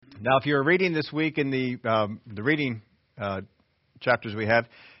Now, if you're reading this week in the reading chapters we have,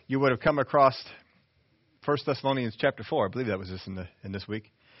 you would have come across 1 Thessalonians chapter 4. I believe that was this in this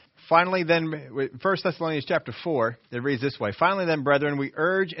week. Finally, then, 1 Thessalonians chapter 4, it reads this way. Finally, then, brethren, we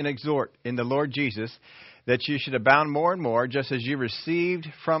urge and exhort in the Lord Jesus that you should abound more and more, just as you received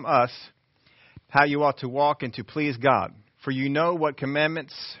from us how you ought to walk and to please God. For you know what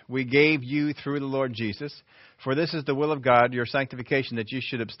commandments we gave you through the Lord Jesus. For this is the will of God, your sanctification, that you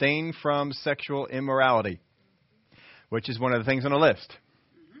should abstain from sexual immorality, which is one of the things on the list.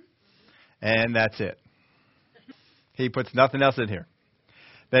 And that's it. He puts nothing else in here.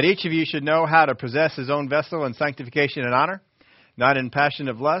 That each of you should know how to possess his own vessel in sanctification and honor, not in passion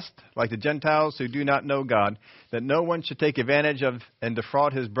of lust, like the Gentiles who do not know God, that no one should take advantage of and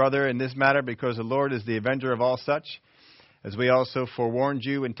defraud his brother in this matter, because the Lord is the avenger of all such, as we also forewarned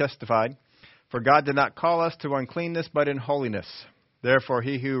you and testified. For God did not call us to uncleanness, but in holiness. Therefore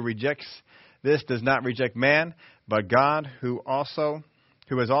he who rejects this does not reject man, but God, who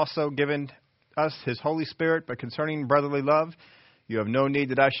has also given us his Holy Spirit. But concerning brotherly love, you have no need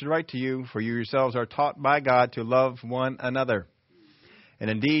that I should write to you, for you yourselves are taught by God to love one another. And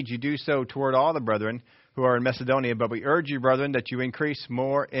indeed you do so toward all the brethren who are in Macedonia. But we urge you, brethren, that you increase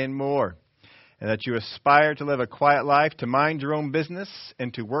more and more, and that you aspire to live a quiet life, to mind your own business,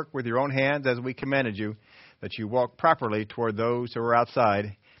 and to work with your own hands as we commanded you, that you walk properly toward those who are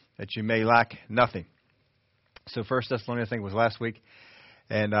outside, that you may lack nothing. So 1 Thessalonians, I think, was last week.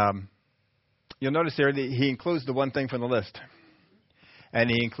 And you'll notice there that he includes the one thing from the list. And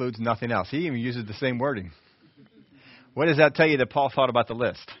he includes nothing else. He even uses the same wording. What does that tell you that Paul thought about the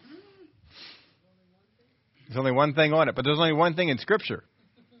list? There's only one thing on it, but there's only one thing in Scripture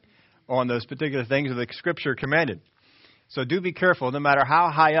on those particular things that the Scripture commanded. So do be careful. No matter how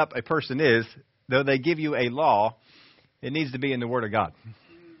high up a person is, though they give you a law, it needs to be in the Word of God.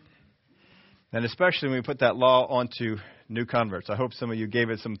 And especially when we put that law onto new converts. I hope some of you gave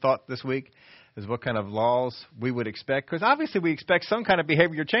it some thought this week as what kind of laws we would expect. Because obviously we expect some kind of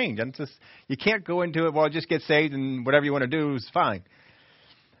behavior change. And you can't go into it, well, just get saved and whatever you want to do is fine.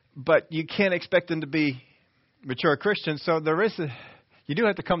 But you can't expect them to be mature Christians. So you do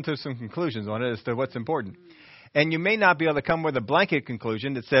have to come to some conclusions on it as to what's important. And you may not be able to come with a blanket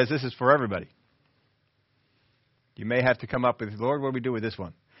conclusion that says this is for everybody. You may have to come up with, Lord, what do we do with this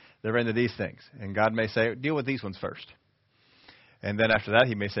one? They're into these things. And God may say, deal with these ones first. And then after that,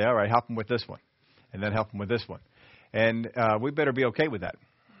 he may say, all right, help them with this one. And then help them with this one. And we better be okay with that.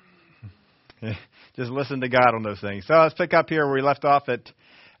 Just listen to God on those things. So let's pick up here where we left off at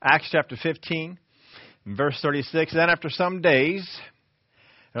Acts chapter 15, verse 36. Then after some days,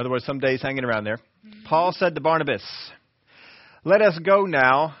 in other words, some days hanging around there, Paul said to Barnabas, let us go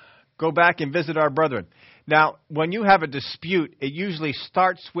back and visit our brethren. Now, when you have a dispute, it usually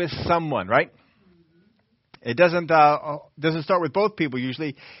starts with someone, right? It doesn't start with both people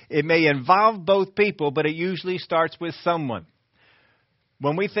usually. It may involve both people, but it usually starts with someone.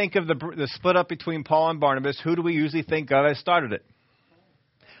 When we think of the split up between Paul and Barnabas, who do we usually think of as started it?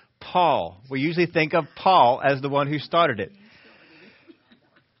 Paul. We usually think of Paul as the one who started it.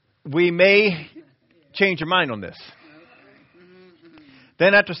 We may change your mind on this.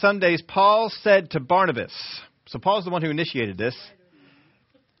 Then after some days, Paul said to Barnabas, so Paul's the one who initiated this,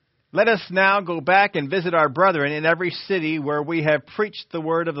 let us now go back and visit our brethren in every city where we have preached the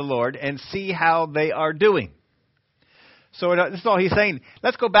word of the Lord and see how they are doing. So this is all he's saying.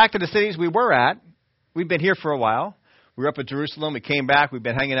 Let's go back to the cities we were at. We've been here for a while. We were up at Jerusalem. We came back. We've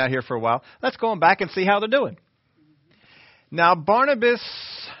been hanging out here for a while. Let's go back and see how they're doing. Now, Barnabas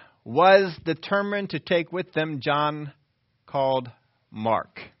was determined to take with them John called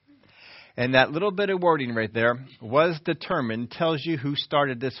Mark. And that little bit of wording right there, was determined, tells you who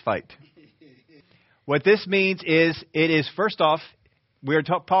started this fight. What this means is, it is, first off,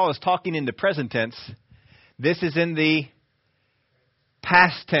 Paul is talking in the present tense. This is in the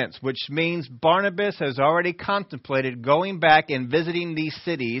past tense, which means Barnabas has already contemplated going back and visiting these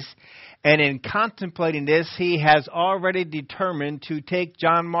cities. And in contemplating this, he has already determined to take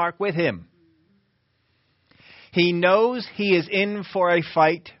John Mark with him. He knows he is in for a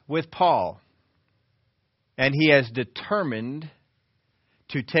fight with Paul. And he has determined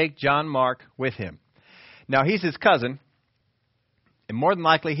to take John Mark with him. Now, he's his cousin. And more than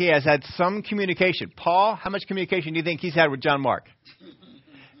likely, he has had some communication. Paul, how much communication do you think he's had with John Mark?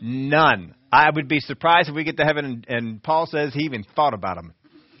 None. I would be surprised if we get to heaven and Paul says he even thought about him,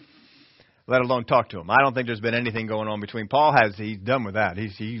 let alone talk to him. I don't think there's been anything going on between. Paul he's done with that.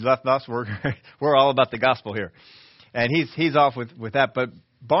 He's left us. We're all about the gospel here. And he's off with that. But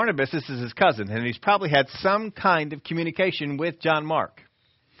Barnabas, this is his cousin, and he's probably had some kind of communication with John Mark.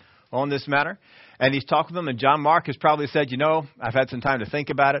 on this matter. And he's talking to them, and John Mark has probably said, I've had some time to think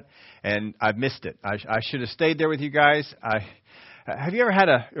about it, and I've missed it. I should have stayed there with you guys. Have you ever had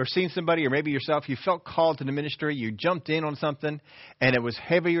or seen somebody, or maybe yourself, you felt called to the ministry, you jumped in on something, and it was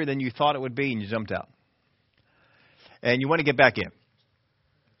heavier than you thought it would be, and you jumped out? And you want to get back in.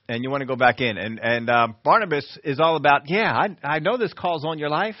 And you want to go back in. And Barnabas is all about, I know this call's on your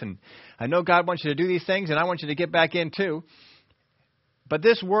life, and I know God wants you to do these things, and I want you to get back in too. But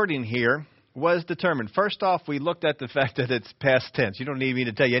this wording here was determined. First off, we looked at the fact that it's past tense. You don't need me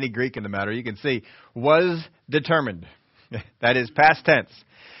to tell you any Greek in the matter. You can see, was determined. That is past tense.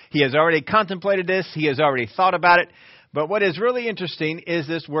 He has already contemplated this. He has already thought about it. But what is really interesting is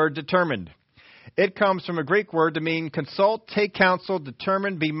this word determined. It comes from a Greek word to mean consult, take counsel,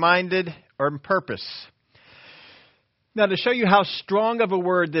 determine, be minded, or purpose. Now, to show you how strong of a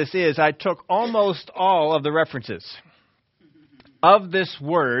word this is, I took almost all of the references of this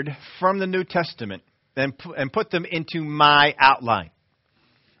word from the New Testament and put them into my outline.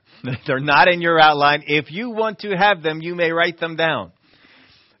 They're not in your outline. If you want to have them, you may write them down.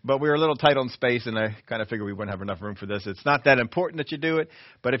 But we were a little tight on space, and I kind of figured we wouldn't have enough room for this. It's not that important that you do it,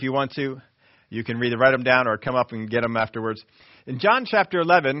 but if you want to, you can either write them down or come up and get them afterwards. In John chapter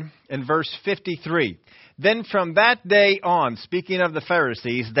 11, in verse 53, then from that day on, speaking of the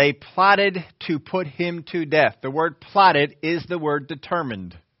Pharisees, they plotted to put him to death. The word plotted is the word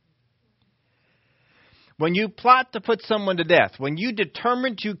determined. When you plot to put someone to death, when you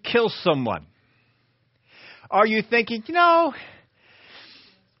determine to kill someone, are you thinking,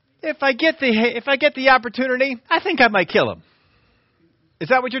 if I get the opportunity, I think I might kill him? Is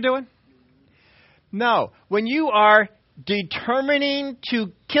that what you're doing? No. When you are determining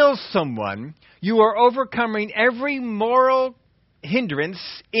to kill someone, you are overcoming every moral hindrance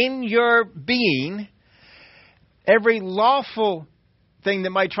in your being, every lawful thing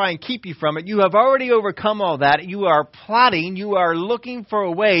that might try and keep you from it. You have already overcome all that. You are plotting. You are looking for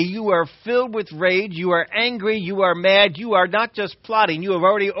a way. You are filled with rage. You are angry. You are mad. You are not just plotting. You have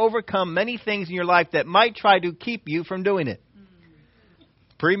already overcome many things in your life that might try to keep you from doing it.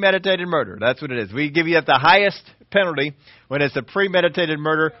 Premeditated murder. That's what it is. We give you the highest penalty when it's a premeditated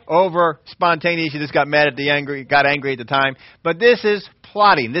murder over spontaneous. You just got angry at the time. But this is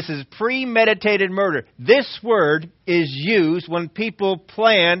plotting. This is premeditated murder. This word is used when people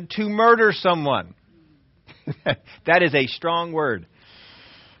plan to murder someone. That is a strong word.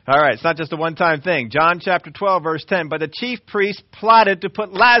 All right, it's not just a one-time thing. John chapter 12, verse 10. But the chief priest plotted to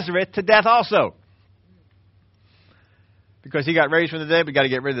put Lazarus to death also. Because he got raised from the dead, we got to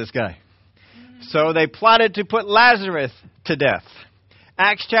get rid of this guy. So they plotted to put Lazarus to death.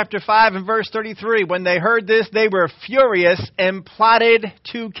 Acts chapter 5 and verse 33. When they heard this, they were furious and plotted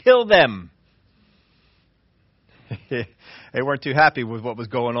to kill them. They weren't too happy with what was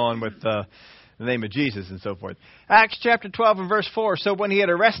going on with the name of Jesus and so forth. Acts chapter 12 and verse 4. So when he had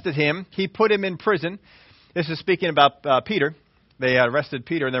arrested him, he put him in prison. This is speaking about Peter. They arrested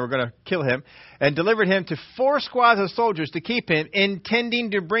Peter and they were going to kill him and delivered him to 4 squads of soldiers to keep him, intending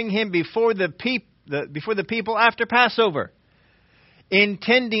to bring him before the people after Passover.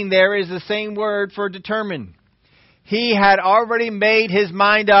 Intending there is the same word for determined. He had already made his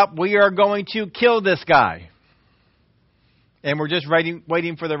mind up. We are going to kill this guy. And we're just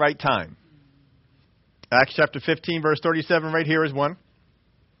waiting for the right time. Acts chapter 15 verse 37 right here is one.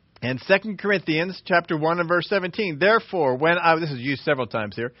 And 2 Corinthians chapter 1 and verse 17. Therefore, this is used several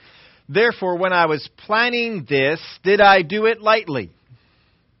times here. Therefore, when I was planning this, did I do it lightly?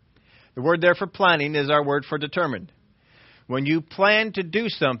 The word there for planning is our word for determined. When you plan to do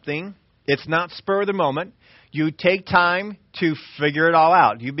something, it's not spur of the moment. You take time to figure it all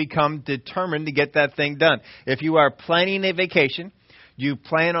out. You become determined to get that thing done. If you are planning a vacation, you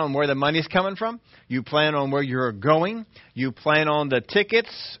plan on where the money's coming from. You plan on where you're going. You plan on the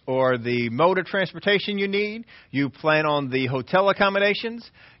tickets or the mode of transportation you need. You plan on the hotel accommodations.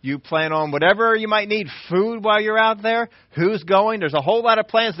 You plan on whatever you might need, food while you're out there, who's going. There's a whole lot of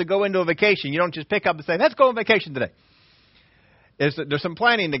plans that go into a vacation. You don't just pick up and say, let's go on vacation today. There's some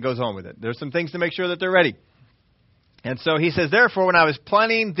planning that goes on with it. There's some things to make sure that they're ready. And so he says, therefore, when I was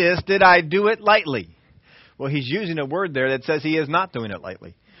planning this, did I do it lightly? Well, he's using a word there that says he is not doing it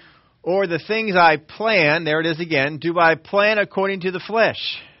lightly. Or the things I plan, there it is again, do I plan according to the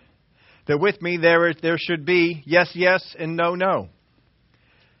flesh? That with me there should be yes, yes, and no, no.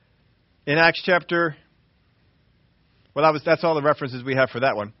 In Acts chapter, that's all the references we have for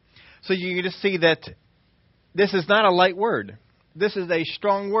that one. So you can just see that this is not a light word. This is a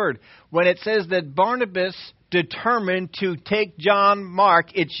strong word. When it says that Barnabas determined to take John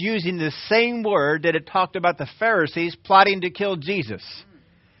Mark, it's using the same word that it talked about the Pharisees plotting to kill Jesus.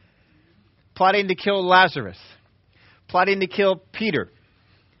 plotting to kill Lazarus, plotting to kill Peter.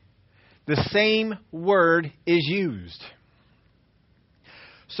 The same word is used.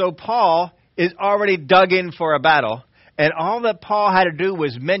 So Paul is already dug in for a battle, and all that Paul had to do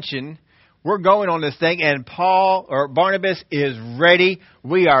was mention, we're going on this thing, and Paul or Barnabas is ready.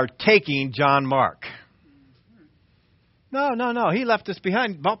 We are taking John Mark. No. He left us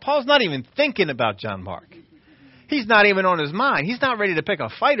behind. Paul's not even thinking about John Mark. He's not even on his mind. He's not ready to pick a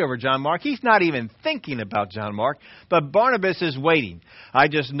fight over John Mark. He's not even thinking about John Mark. But Barnabas is waiting. I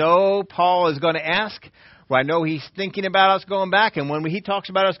just know Paul is going to ask. Well, I know he's thinking about us going back. And when he talks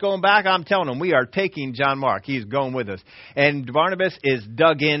about us going back, I'm telling him we are taking John Mark. He's going with us. And Barnabas is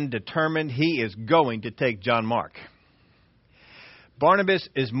dug in, determined. He is going to take John Mark. Barnabas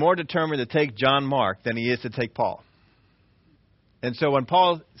is more determined to take John Mark than he is to take Paul. And so when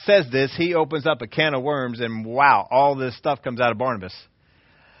Paul says this, he opens up a can of worms, and wow, all this stuff comes out of Barnabas.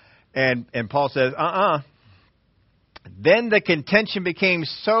 And Paul says, Then the contention became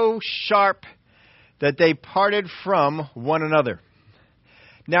so sharp that they parted from one another.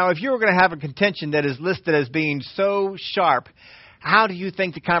 Now, if you were going to have a contention that is listed as being so sharp, how do you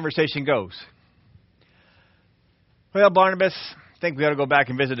think the conversation goes? Well, Barnabas, I think we ought to go back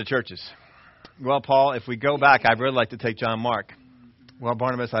and visit the churches. Well, Paul, if we go back, I'd really like to take John Mark. Well,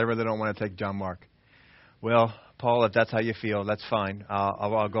 Barnabas, I really don't want to take John Mark. Well, Paul, if that's how you feel, that's fine.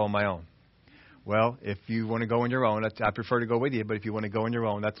 I'll go on my own. Well, if you want to go on your own, I prefer to go with you, but if you want to go on your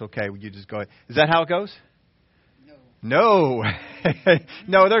own, that's okay. You just go. Is that how it goes? No.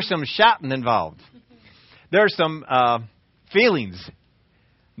 No, there's some shouting involved. There's some feelings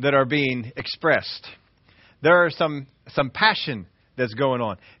that are being expressed. There are some passion that's going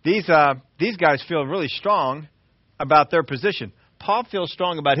on. These guys feel really strong about their position. Paul feels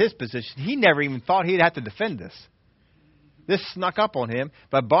strong about his position. He never even thought he'd have to defend this. This snuck up on him,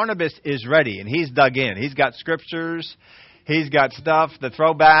 but Barnabas is ready, and he's dug in. He's got scriptures. He's got stuff to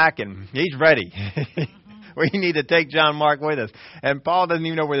throw back, and he's ready. We need to take John Mark with us. And Paul doesn't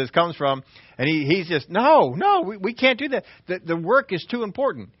even know where this comes from. And he's just, no, we can't do that. The work is too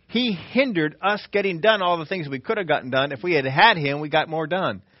important. He hindered us getting done all the things we could have gotten done. If we had had him, we got more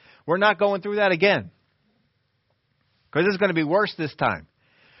done. We're not going through that again. Because it's going to be worse this time.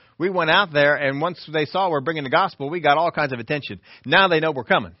 We went out there, and once they saw we're bringing the gospel, we got all kinds of attention. Now they know we're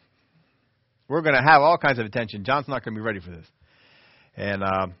coming. We're going to have all kinds of attention. John's not going to be ready for this. And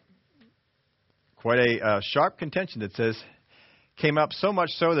quite a sharp contention that says, came up so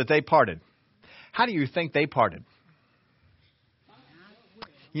much so that they parted. How do you think they parted?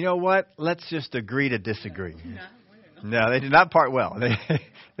 You know what? Let's just agree to disagree. No, they did not part well.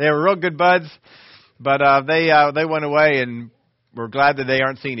 They were real good buds. But they went away, and we're glad that they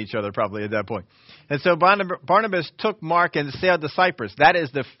aren't seeing each other probably at that point. And so Barnabas took Mark and sailed to Cyprus. That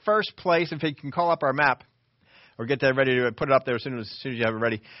is the first place, if you can call up our map, or get that ready to put it up there as soon as you have it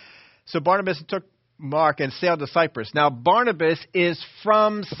ready. So Barnabas took Mark and sailed to Cyprus. Now, Barnabas is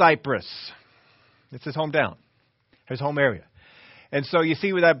from Cyprus. It's his hometown, his home area. And so you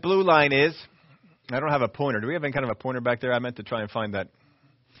see where that blue line is. I don't have a pointer. Do we have any kind of a pointer back there? I meant to try and find that.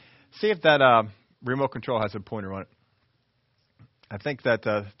 See if that remote control has a pointer on it. I think that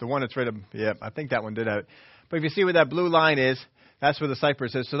the one that's right up, yeah, I think that one did have it. But if you see where that blue line is, that's where the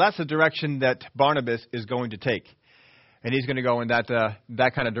Cyprus is. So that's the direction that Barnabas is going to take. And he's going to go in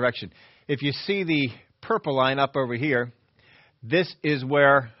that kind of direction. If you see the purple line up over here, this is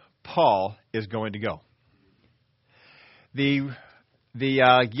where Paul is going to go. The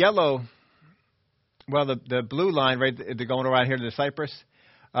yellow, well, the blue line, right, they're going around here to the Cyprus,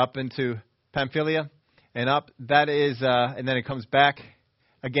 up into Pamphylia, and up, that is, and then it comes back,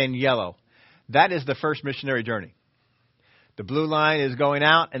 again, yellow. That is the first missionary journey. The blue line is going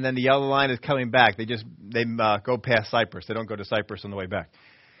out, and then the yellow line is coming back. They go past Cyprus. They don't go to Cyprus on the way back.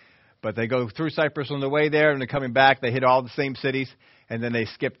 But they go through Cyprus on the way there, and they're coming back. They hit all the same cities, and then they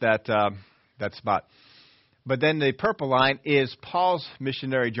skip that spot. But then the purple line is Paul's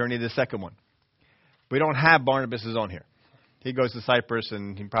missionary journey, the second one. We don't have Barnabas's on here. He goes to Cyprus,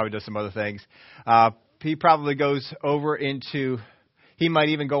 and he probably does some other things. He probably goes over into, he might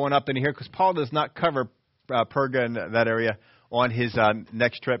even go on up into here, because Paul does not cover Perga and that area on his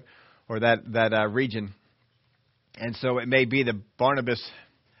next trip, or that region. And so it may be that Barnabas,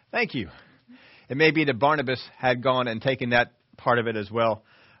 thank you. It may be that Barnabas had gone and taken that part of it as well.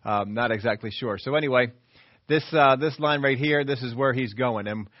 Not exactly sure. So anyway, this line right here, this is where he's going.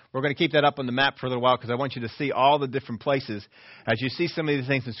 And we're going to keep that up on the map for a little while, because I want you to see all the different places. As you see some of these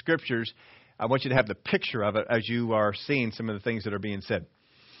things in Scriptures, I want you to have the picture of it as you are seeing some of the things that are being said.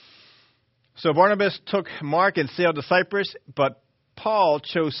 So Barnabas took Mark and sailed to Cyprus, but Paul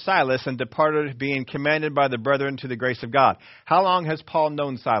chose Silas and departed, being commanded by the brethren to the grace of God. How long has Paul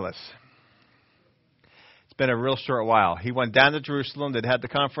known Silas? It's been a real short while. He went down to Jerusalem. They'd had the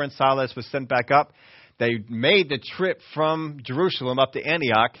conference. Silas was sent back up. They made the trip from Jerusalem up to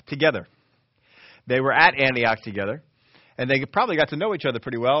Antioch together. They were at Antioch together, and they probably got to know each other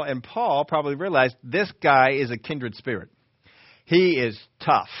pretty well, and Paul probably realized this guy is a kindred spirit. He is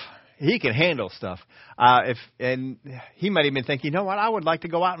tough. He can handle stuff. And he might have been thinking, you know what, I would like to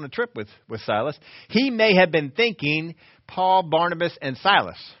go out on a trip with Silas. He may have been thinking Paul, Barnabas, and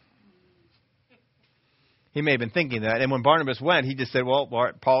Silas. He may have been thinking that. And when Barnabas went, he just said, well,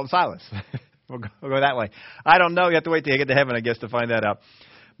 Paul and Silas. We'll go that way. I don't know. You have to wait till you get to heaven, I guess, to find that out.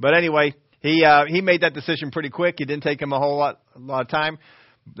 But anyway, he made that decision pretty quick. It didn't take him a lot of time.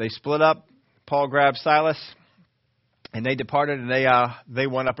 They split up. Paul grabbed Silas, and they departed, and they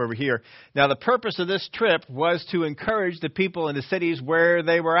went up over here. Now, the purpose of this trip was to encourage the people in the cities where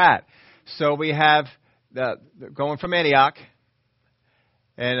they were at. So we have going from Antioch,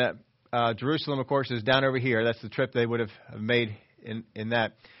 and Jerusalem, of course, is down over here. That's the trip they would have made in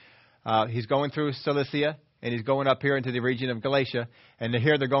that. He's going through Cilicia, and he's going up here into the region of Galatia. And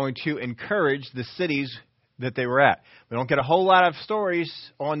here they're going to encourage the cities that they were at. We don't get a whole lot of stories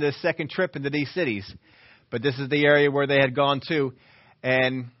on this second trip into these cities. But this is the area where they had gone to,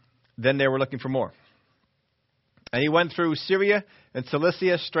 and then they were looking for more. And he went through Syria and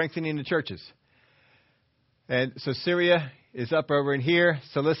Cilicia, strengthening the churches. And so Syria is up over in here.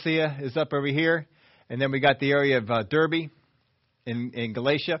 Cilicia is up over here. And then we got the area of Derbe in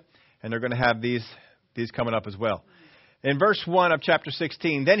Galatia. And they're going to have these coming up as well. In verse 1 of chapter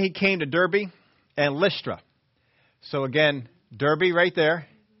 16, then he came to Derbe and Lystra. So again, Derbe right there,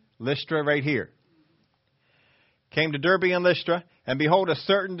 Lystra right here. Came to Derbe and Lystra, and behold, a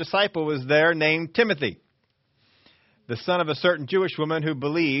certain disciple was there named Timothy, the son of a certain Jewish woman who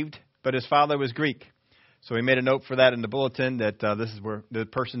believed, but his father was Greek. So he made a note for that in the bulletin that this is where the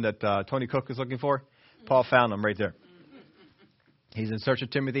person that Tony Cook is looking for. Paul found him right there. He's in search of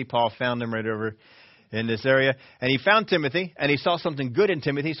Timothy. Paul found him right over in this area. And he found Timothy, and he saw something good in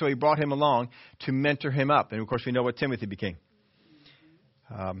Timothy, so he brought him along to mentor him up. And, of course, we know what Timothy became.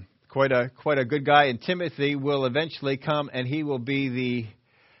 Quite a good guy. And Timothy will eventually come, and he will be the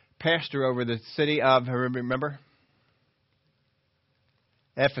pastor over the city of, remember?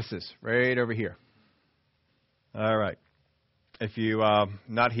 Ephesus, right over here. All right. If you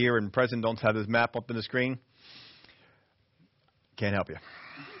not here and present, don't have this map up on the screen, can't help you.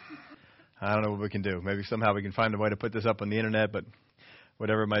 I don't know what we can do. Maybe somehow we can find a way to put this up on the internet, but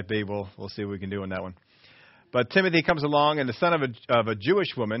whatever it might be, we'll see what we can do on that one. But Timothy comes along, and the son of a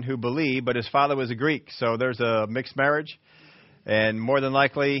Jewish woman who believed, but his father was a Greek. So there's a mixed marriage, and more than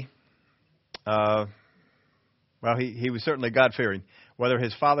likely, he was certainly God-fearing. Whether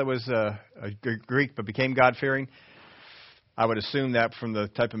his father was a Greek but became God-fearing, I would assume that from the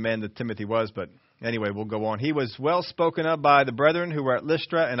type of man that Timothy was. But anyway, we'll go on. He was well spoken of by the brethren who were at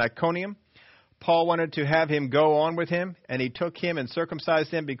Lystra and Iconium. Paul wanted to have him go on with him, and he took him and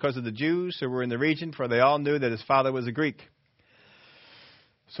circumcised him because of the Jews who were in the region, for they all knew that his father was a Greek.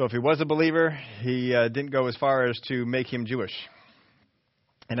 So if he was a believer, he didn't go as far as to make him Jewish.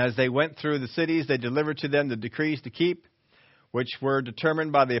 And as they went through the cities, they delivered to them the decrees to keep, which were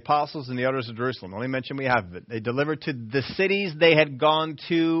determined by the apostles and the elders of Jerusalem. Only mention we have of it. They delivered to the cities they had gone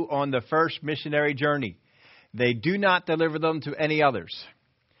to on the first missionary journey. They do not deliver them to any others.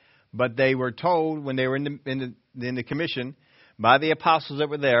 But they were told when they were in the commission by the apostles that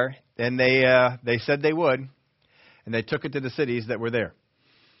were there, and they said they would, and they took it to the cities that were there.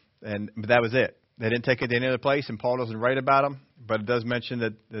 But that was it. They didn't take it to any other place, and Paul doesn't write about them, but it does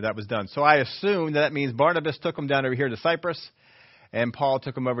mention that was done. So I assume that means Barnabas took them down over here to Cyprus, and Paul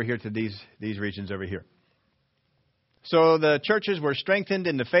took them over here to these regions over here. So the churches were strengthened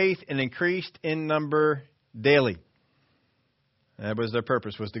in the faith and increased in number daily. That was their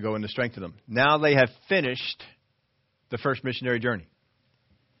purpose, was to go and to strengthen them. Now they have finished the first missionary journey.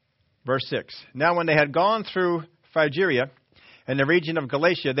 Verse 6. Now when they had gone through Phrygia and the region of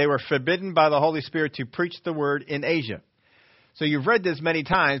Galatia, they were forbidden by the Holy Spirit to preach the word in Asia. So you've read this many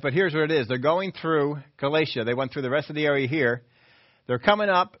times, but here's what it is. They're going through Galatia. They went through the rest of the area here. They're coming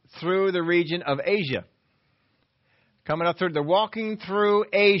up through the region of Asia. They're walking through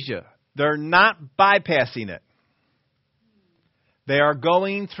Asia. They're not bypassing it. They are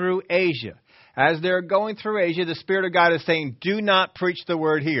going through Asia. As they're going through Asia, the Spirit of God is saying, do not preach the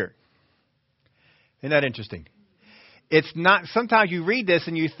word here. Isn't that interesting? It's not. Sometimes you read this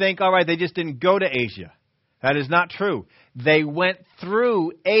and you think, all right, they just didn't go to Asia. That is not true. They went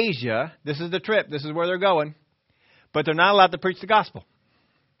through Asia. This is the trip. This is where they're going. but they're not allowed to preach the gospel.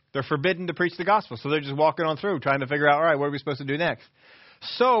 They're forbidden to preach the gospel. So they're just walking on through, trying to figure out, all right, what are we supposed to do next?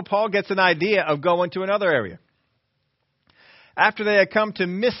 So Paul gets an idea of going to another area. After they had come to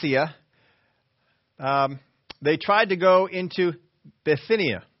Mysia, they tried to go into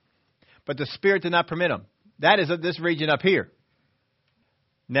Bithynia, but the Spirit did not permit them. That is this region up here.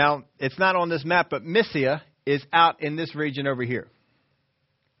 Now, it's not on this map, but Mysia is out in this region over here.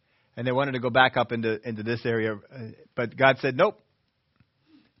 And they wanted to go back up into this area, but God said, nope,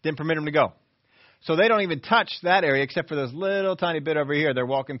 didn't permit them to go. So they don't even touch that area except for this little tiny bit over here. They're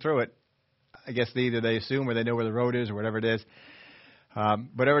walking through it. I guess either they assume or they know where the road is or whatever it is.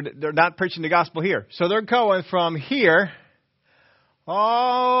 They're not preaching the gospel here. So they're going from here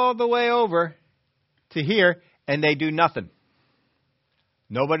all the way over to here, and they do nothing.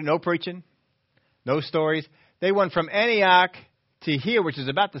 Nobody, no preaching, no stories. They went from Antioch to here, which is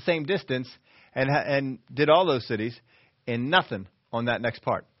about the same distance, and did all those cities, and nothing on that next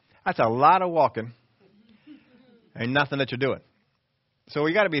part. That's a lot of walking, and nothing that you're doing. So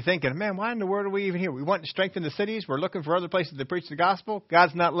we got to be thinking, man, why in the world are we even here? We want to strengthen the cities. We're looking for other places to preach the gospel.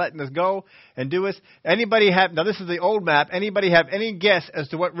 God's not letting us go and do us. Anybody have, now this is the old map, anybody have any guess as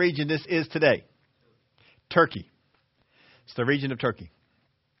to what region this is today? Turkey. It's the region of Turkey.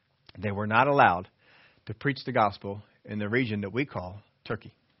 They were not allowed to preach the gospel in the region that we call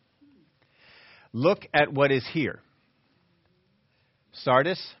Turkey. Look at what is here.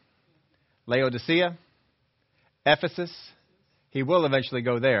 Sardis, Laodicea, Ephesus. He will eventually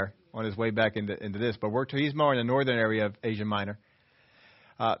go there on his way back into this, but he's more in the northern area of Asia Minor.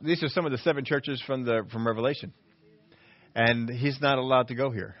 These are some of the 7 churches from Revelation, and he's not allowed to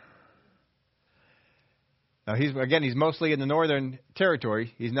go here. Now he's mostly in the northern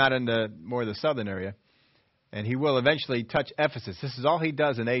territory. He's not in more of the southern area, and he will eventually touch Ephesus. This is all he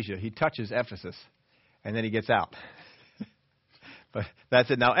does in Asia. He touches Ephesus, and then he gets out. But that's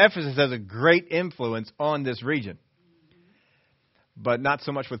it. Now Ephesus has a great influence on this region, but not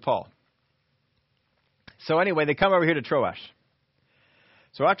so much with Paul. So anyway, they come over here to Troas.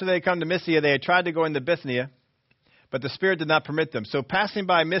 So after they come to Mysia, they had tried to go into Bithynia, but the Spirit did not permit them. So passing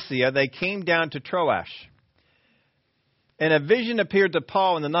by Mysia, they came down to Troas. And a vision appeared to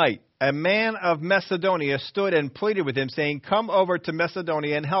Paul in the night. A man of Macedonia stood and pleaded with him, saying, come over to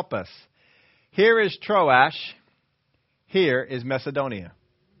Macedonia and help us. Here is Troas. Here is Macedonia.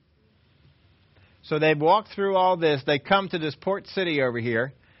 So they walk through all this. They come to this port city over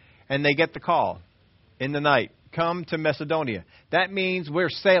here, and they get the call in the night. Come to Macedonia. That means we're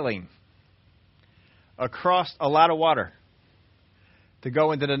sailing across a lot of water to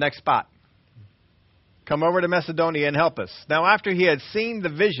go into the next spot. Come over to Macedonia and help us. Now, after he had seen the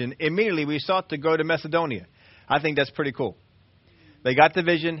vision, immediately we sought to go to Macedonia. I think that's pretty cool. They got the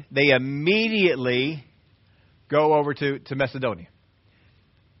vision. They immediately go over to Macedonia.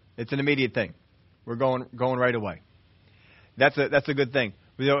 It's an immediate thing. We're going right away. That's a good thing.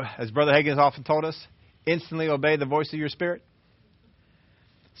 As Brother Hagin has often told us, instantly obey the voice of your spirit.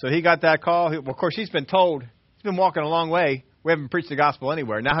 So he got that call. Of course, he's been told. He's been walking a long way. We haven't preached the gospel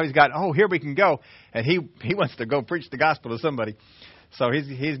anywhere. Now he's got, here we can go. And he wants to go preach the gospel to somebody. So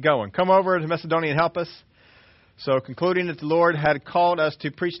he's going. Come over to Macedonia and help us. So concluding that the Lord had called us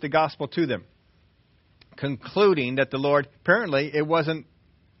to preach the gospel to them. Concluding that the Lord, apparently it wasn't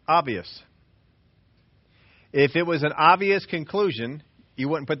obvious. If it was an obvious conclusion, you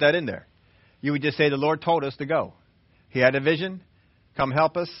wouldn't put that in there. You would just say the Lord told us to go. He had a vision. Come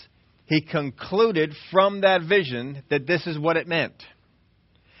help us. He concluded from that vision that this is what it meant.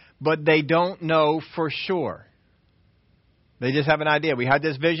 But they don't know for sure. They just have an idea. We had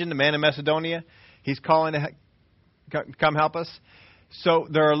this vision, the man in Macedonia. He's calling to come help us. So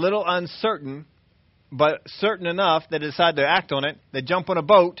they're a little uncertain, but certain enough they decide to act on it. They jump on a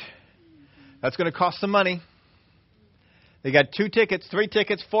boat. That's going to cost some money. They got 2 tickets, 3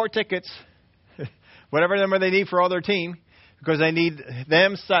 tickets, 4 tickets, whatever number they need for all their team. Because they need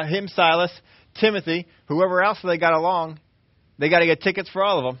them, him, Silas, Timothy, whoever else they got along. They got to get tickets for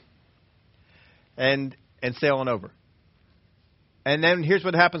all of them and sail on over. And then here's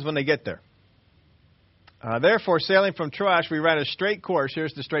what happens when they get there. Therefore, sailing from Troas, we ran a straight course.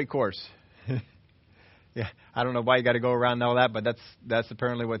 Here's the straight course. Yeah, I don't know why you got to go around all that, but that's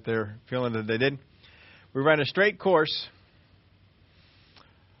apparently what they're feeling that they did. We ran a straight course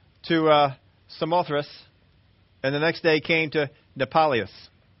to Samothrace. And the next day came to Neapolis,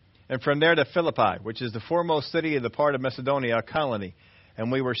 and from there to Philippi, which is the foremost city of the part of Macedonia, a colony.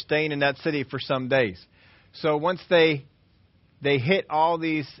 And we were staying in that city for some days. So once they hit all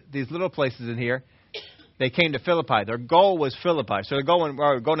these little places in here, they came to Philippi. Their goal was Philippi. So they're going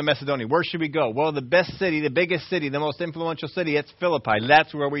to Macedonia. Where should we go? Well, the best city, the biggest city, the most influential city, it's Philippi.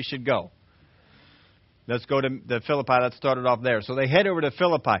 That's where we should go. Let's go to the Philippi. Let's start it off there. So they head over to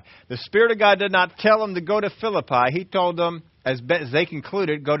Philippi. The Spirit of God did not tell them to go to Philippi. He told them, as they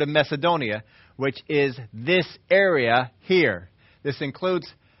concluded, go to Macedonia, which is this area here. This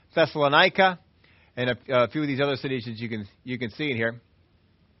includes Thessalonica and a few of these other cities that you can see in here.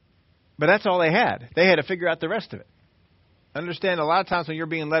 But that's all they had. They had to figure out the rest of it. Understand, a lot of times when you're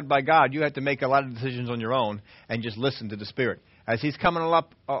being led by God, you have to make a lot of decisions on your own and just listen to the Spirit. As He's coming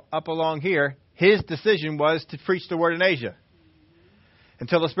up along here, His decision was to preach the Word in Asia.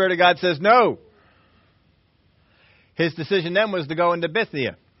 Until the Spirit of God says no. His decision then was to go into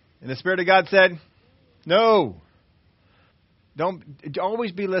Bithynia. And the Spirit of God said, no.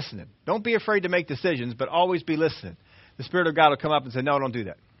 Always be listening. Don't be afraid to make decisions, but always be listening. The Spirit of God will come up and say, no, don't do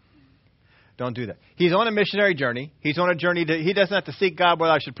that. Don't do that. He's on a missionary journey. He's on a journey he doesn't have to seek God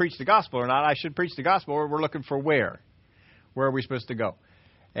whether I should preach the gospel or not. I should preach the gospel. We're looking for where. Where are we supposed to go?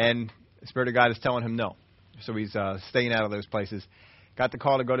 And the Spirit of God is telling him no. So he's staying out of those places. Got the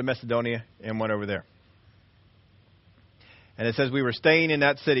call to go to Macedonia and went over there. And it says we were staying in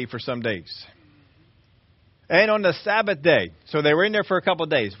that city for some days. And on the Sabbath day, so they were in there for a couple of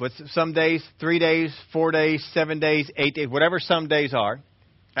days. Some days, 3 days, 4 days, 7 days, 8 days, whatever some days are.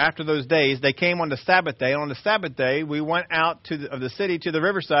 After those days, they came on the Sabbath day. And on the Sabbath day, we went out of the city to the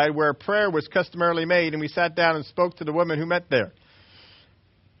riverside where prayer was customarily made. And we sat down and spoke to the women who met there.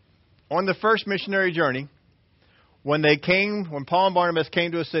 On the first missionary journey, when Paul and Barnabas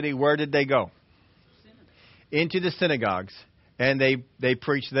came to a city, where did they go? Into the synagogues. And they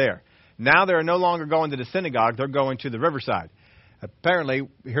preached there. Now they're no longer going to the synagogue. They're going to the riverside. Apparently,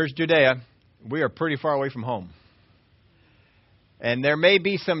 here's Judea. We are pretty far away from home. And there may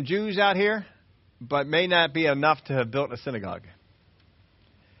be some Jews out here, but may not be enough to have built a synagogue.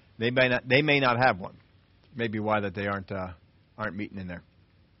 They may not have one. Maybe why that they aren't meeting in there.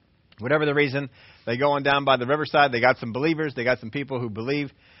 Whatever the reason, they go on down by the riverside. They got some believers. They got some people who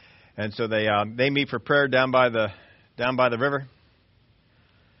believe, and so they meet for prayer down by the river.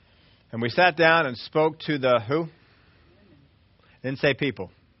 And we sat down and spoke to the who? Didn't say people.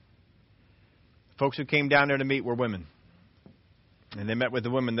 Folks who came down there to meet were women. And they met with the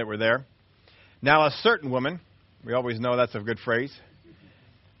women that were there. Now a certain woman, we always know that's a good phrase.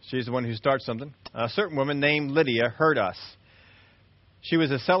 She's the one who starts something. A certain woman named Lydia heard us. She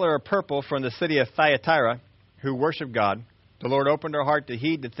was a seller of purple from the city of Thyatira who worshiped God. The Lord opened her heart to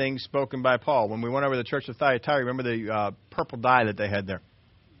heed the things spoken by Paul. When we went over to the church of Thyatira, remember the purple dye that they had there.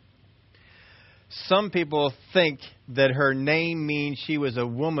 Some people think that her name means she was a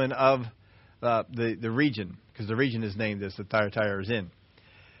woman of the region, because the region is named as the Thyatira is in.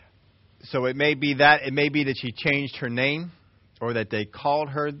 So it may be that she changed her name, or that they called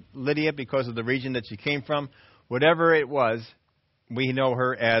her Lydia because of the region that she came from. Whatever it was, we know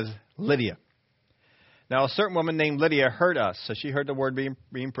her as Lydia. Now, a certain woman named Lydia heard us. So she heard the word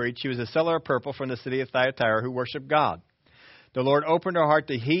being preached. She was a seller of purple from the city of Thyatira who worshiped God. The Lord opened her heart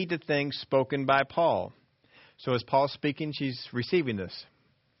to heed the things spoken by Paul. So as Paul's speaking, she's receiving this.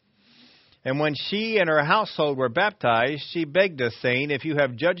 And when she and her household were baptized, she begged us, saying, if you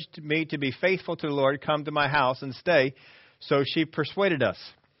have judged me to be faithful to the Lord, come to my house and stay. So she persuaded us.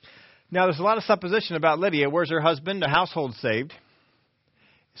 Now, there's a lot of supposition about Lydia. Where's her husband? The household saved.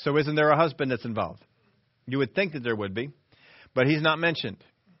 So isn't there a husband that's involved? You would think that there would be, but he's not mentioned.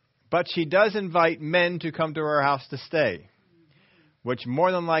 But she does invite men to come to her house to stay, which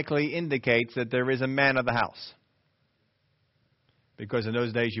more than likely indicates that there is a man of the house. Because in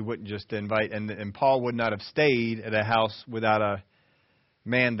those days you wouldn't just invite, and Paul would not have stayed at a house without a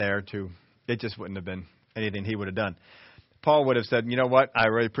man there it just wouldn't have been anything he would have done. Paul would have said, you know what, I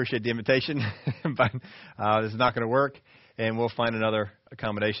really appreciate the invitation, but this is not going to work, and we'll find another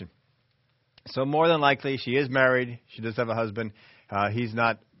accommodation. So more than likely, she is married. She does have a husband. He's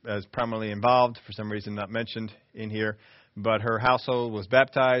not as prominently involved, for some reason not mentioned in here. But her household was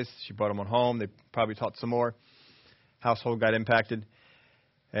baptized. She brought them on home. They probably taught some more. Household got impacted.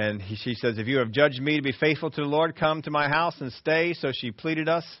 And she says, if you have judged me to be faithful to the Lord, come to my house and stay. So she pleaded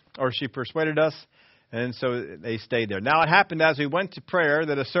us, or she persuaded us. And so they stayed there. Now it happened as we went to prayer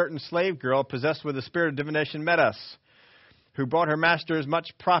that a certain slave girl possessed with the spirit of divination met us, who brought her masters much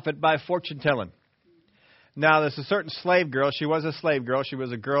profit by fortune telling. Now there's a certain slave girl. She was a slave girl. She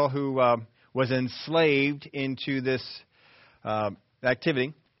was a girl who was enslaved into this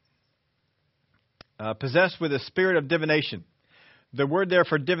activity, possessed with a spirit of divination. The word there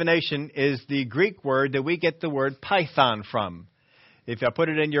for divination is the Greek word that we get the word python from. If I put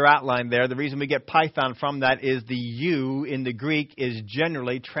it in your outline there, the reason we get Python from that is the U in the Greek is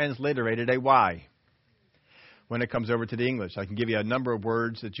generally transliterated a Y when it comes over to the English. I can give you a number of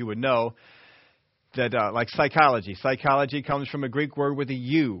words that you would know that, like psychology. Psychology comes from a Greek word with a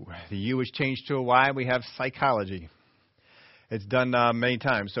U. The U is changed to a Y. We have psychology. It's done many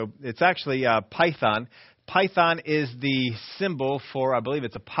times. So it's actually Python. Python is the symbol for, I believe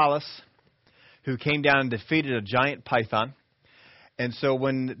it's Apollos, who came down and defeated a giant python. And so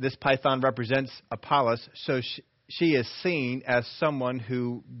when this python represents Apollos, so she is seen as someone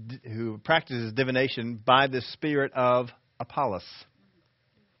who practices divination by the spirit of Apollos.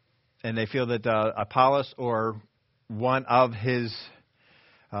 And they feel that Apollos or one of his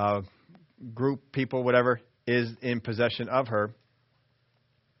group, people, whatever, is in possession of her.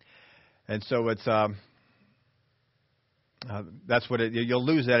 And so it's that's what you'll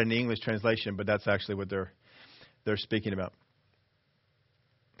lose that in the English translation, but that's actually what they're speaking about.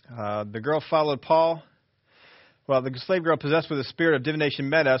 The girl followed Paul. Well, the slave girl possessed with the spirit of divination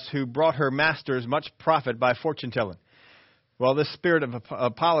met us, who brought her masters much profit by fortune telling. Well, this spirit of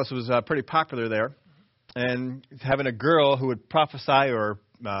Apollos was pretty popular there, and having a girl who would prophesy or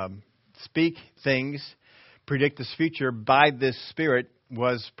speak things, predict this future by this spirit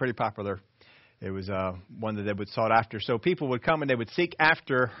was pretty popular. It was one that they would sought after. So people would come and they would seek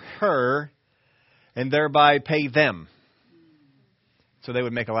after her and thereby pay them. So they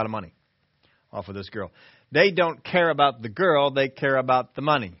would make a lot of money off of this girl. They don't care about the girl. They care about the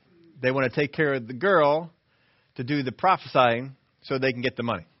money. They want to take care of the girl to do the prophesying so they can get the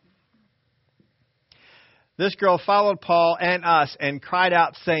money. This girl followed Paul and us and cried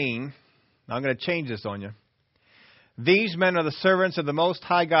out, saying, I'm going to change this on you. These men are the servants of the Most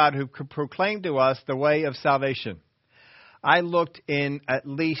High God who proclaim to us the way of salvation. I looked in at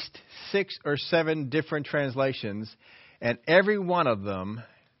least 6 or 7 different translations, and every one of them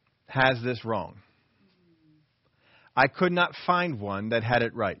has this wrong. I could not find one that had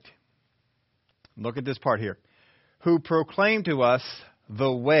it right. Look at this part here. Who proclaim to us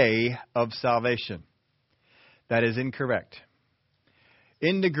the way of salvation. That is incorrect.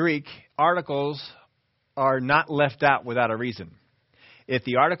 In the Greek, articles are not left out without a reason. If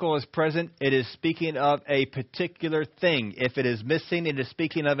the article is present, it is speaking of a particular thing. If it is missing, it is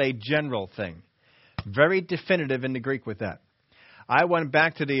speaking of a general thing. Very definitive in the Greek with that. I went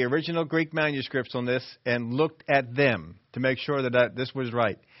back to the original Greek manuscripts on this and looked at them to make sure that this was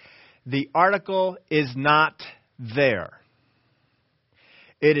right. The article is not there.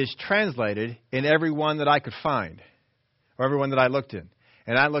 It is translated in every one that I could find, or every one that I looked in.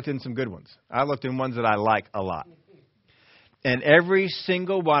 And I looked in some good ones. I looked in ones that I like a lot. And every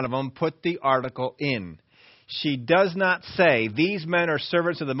single one of them put the article in. She does not say, these men are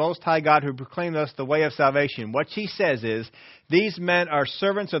servants of the Most High God who proclaim us the way of salvation. What she says is, these men are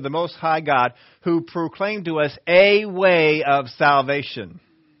servants of the Most High God who proclaim to us a way of salvation.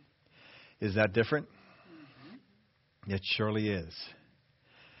 Is that different? It surely is.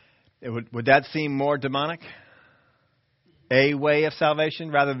 Would that seem more demonic? A way of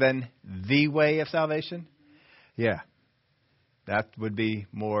salvation rather than the way of salvation? Yeah. That would be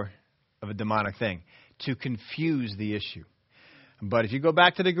more of a demonic thing, to confuse the issue. But if you go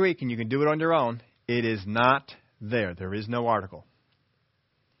back to the Greek, and you can do it on your own, it is not there. There is no article.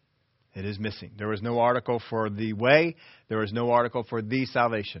 It is missing. There is no article for the way. There is no article for the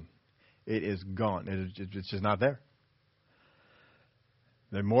salvation. It is gone. It's just not there.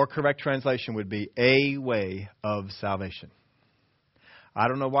 The more correct translation would be a way of salvation. I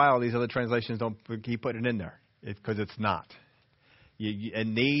don't know why all these other translations don't keep putting it in there. Because it's not. It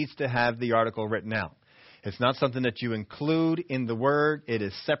needs to have the article written out. It's not something that you include in the word. It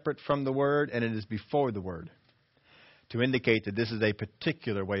is separate from the word, and it is before the word to indicate that this is a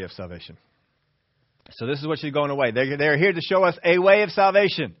particular way of salvation. So this is what she's going away. They're here to show us a way of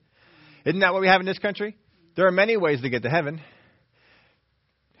salvation. Isn't that what we have in this country? There are many ways to get to heaven.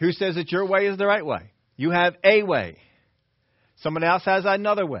 Who says that your way is the right way? You have a way. Someone else has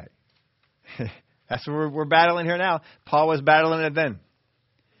another way. That's what we're battling here now. Paul was battling it then.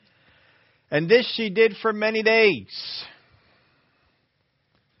 And this she did for many days.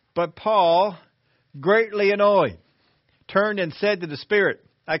 But Paul, greatly annoyed, turned and said to the Spirit,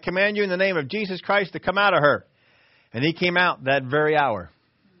 I command you in the name of Jesus Christ to come out of her. And he came out that very hour.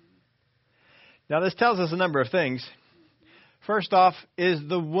 Now this tells us a number of things. First off, is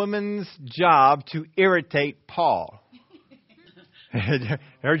the woman's job to irritate Paul.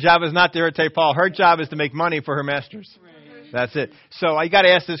 Her job is not to irritate Paul. Her job is to make money for her masters. Right. That's it. So I got to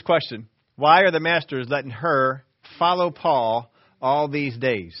ask this question. Why are the masters letting her follow Paul all these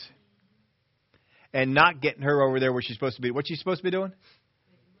days? and not getting her over there where she's supposed to be. What's she supposed to be doing?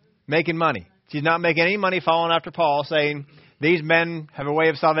 Making money. She's not making any money following after Paul, saying these men have a way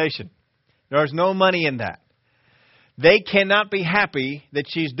of salvation. There's no money in that. They cannot be happy that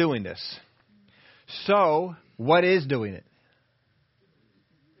she's doing this. So, what is doing it?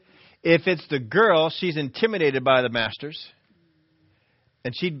 If it's the girl, she's intimidated by the masters.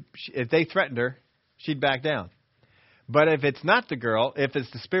 And if they threatened her, she'd back down. But if it's not the girl, if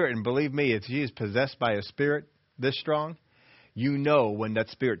it's the spirit, and believe me, if she is possessed by a spirit this strong, you know when that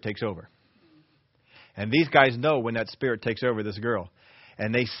spirit takes over. And these guys know when that spirit takes over this girl.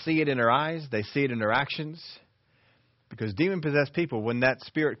 And they see it in her eyes. They see it in her actions. Because demon-possessed people, when that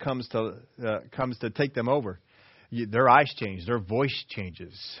spirit comes to take them over, their eyes change. Their voice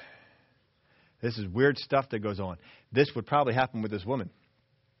changes. This is weird stuff that goes on. This would probably happen with this woman.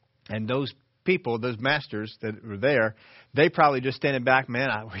 And those people, those masters that were there, they probably just standing back, man,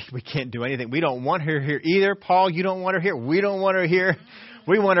 we can't do anything. We don't want her here either. Paul, you don't want her here. We don't want her here.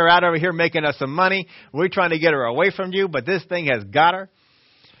 We want her out over here making us some money. We're trying to get her away from you, but this thing has got her.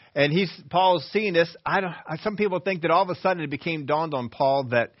 And Paul's seeing this. Some people think that all of a sudden it became dawned on Paul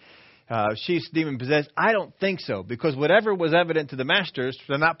that she's demon-possessed. I don't think so, because whatever was evident to the masters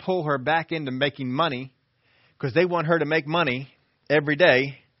to not pull her back into making money, because they want her to make money every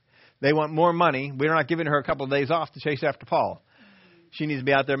day. They want more money. We're not giving her a couple of days off to chase after Paul. She needs to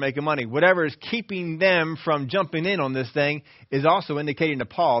be out there making money. Whatever is keeping them from jumping in on this thing is also indicating to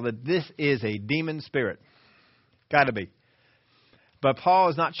Paul that this is a demon spirit. Got to be. But Paul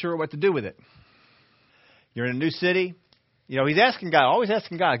is not sure what to do with it. You're in a new city. You know, he's asking God, always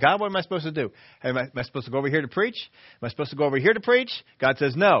asking God, what am I supposed to do? Am I supposed to go over here to preach? Am I supposed to go over here to preach? God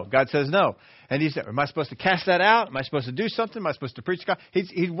says no. God says no. And he said, am I supposed to cast that out? Am I supposed to do something? Am I supposed to preach to God?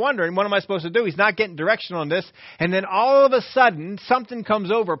 He's wondering, what am I supposed to do? He's not getting direction on this. And then all of a sudden, something comes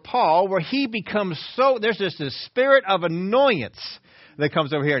over Paul where he becomes there's just this spirit of annoyance that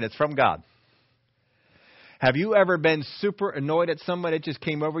comes over here, and it's from God. Have you ever been super annoyed at somebody that just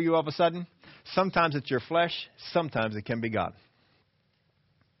came over you all of a sudden? Sometimes it's your flesh. Sometimes it can be God.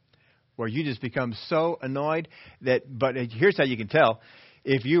 Where you just become so annoyed but here's how you can tell.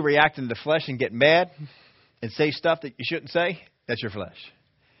 If you react in the flesh and get mad and say stuff that you shouldn't say, that's your flesh.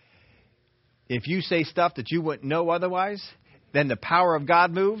 If you say stuff that you wouldn't know otherwise, then the power of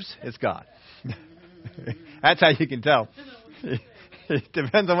God moves, it's God. That's how you can tell. It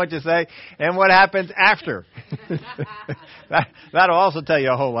depends on what you say and what happens after. That'll also tell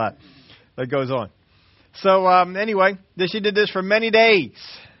you a whole lot that goes on. So anyway, she did this for many days.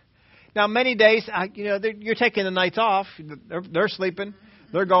 Now, many days, you're taking the nights off. They're sleeping.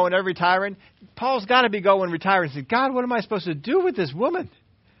 They're going, they're retiring. Paul's got to be going retiring. He said, God, what am I supposed to do with this woman?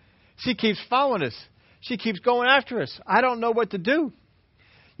 She keeps following us. She keeps going after us. I don't know what to do.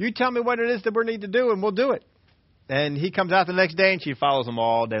 You tell me what it is that we need to do, and we'll do it. And he comes out the next day, and she follows him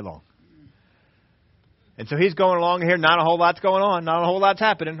all day long. And so he's going along here. Not a whole lot's going on. Not a whole lot's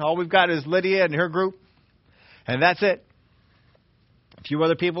happening. All we've got is Lydia and her group. And that's it. A few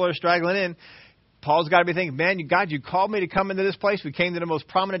other people are straggling in. Paul's got to be thinking, man, God, you called me to come into this place. We came to the most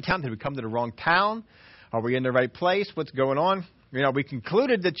prominent town. Did we come to the wrong town? Are we in the right place? What's going on? We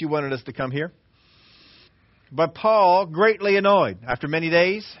concluded that you wanted us to come here. But Paul, greatly annoyed, after many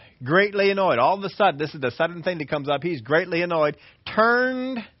days, greatly annoyed. All of a sudden, this is the sudden thing that comes up. He's greatly annoyed,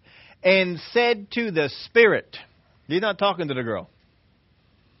 turned and said to the Spirit. He's not talking to the girl.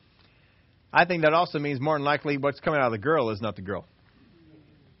 I think that also means more than likely what's coming out of the girl is not the girl.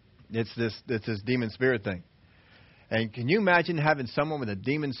 It's this demon spirit thing. And can you imagine having someone with a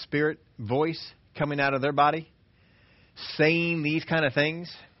demon spirit voice coming out of their body, saying these kind of things?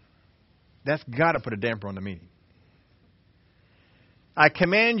 That's got to put a damper on the meeting. I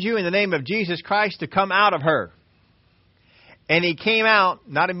command you in the name of Jesus Christ to come out of her. And he came out,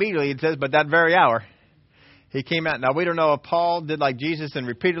 not immediately, it says, but that very hour. He came out. Now, we don't know if Paul did like Jesus and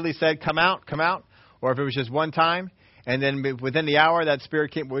repeatedly said, come out, or if it was just one time. And then within the hour, that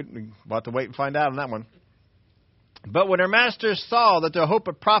spirit came. We'll have to wait and find out on that one. But when her masters saw that their hope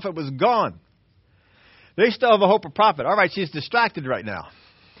of profit was gone, they still have a hope of profit. All right, she's distracted right now.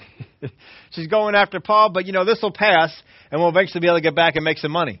 She's going after Paul, but this will pass, and we'll eventually be able to get back and make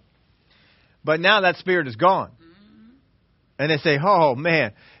some money. But now that spirit is gone. And they say, oh,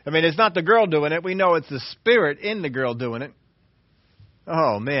 man. It's not the girl doing it. We know it's the spirit in the girl doing it.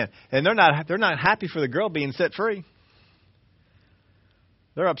 Oh, man. And they're not happy for the girl being set free.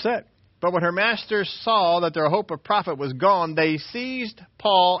 They're upset. But when her masters saw that their hope of profit was gone, they seized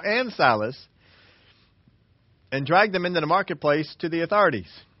Paul and Silas and dragged them into the marketplace to the authorities.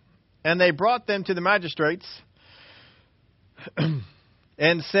 And they brought them to the magistrates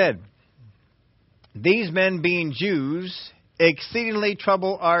and said, These men, being Jews, exceedingly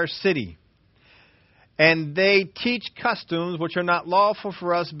trouble our city. And they teach customs which are not lawful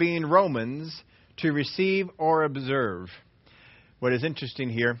for us, being Romans, to receive or observe. What is interesting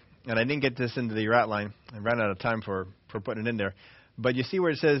here, and I didn't get this into your outline. I ran out of time for putting it in there. But you see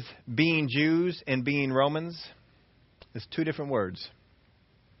where it says being Jews and being Romans? It's two different words.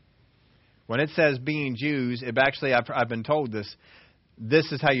 When it says being Jews, it actually, I've been told this.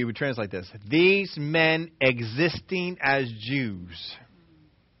 This is how you would translate this. These men existing as Jews.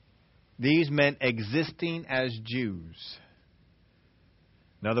 These men existing as Jews.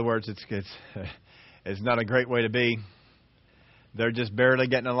 In other words, it's not a great way to be. They're just barely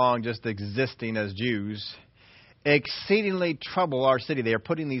getting along, just existing as Jews. Exceedingly trouble our city. They are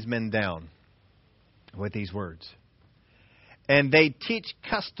putting these men down with these words. And they teach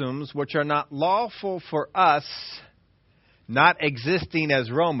customs which are not lawful for us, not existing as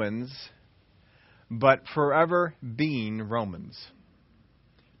Romans, but forever being Romans,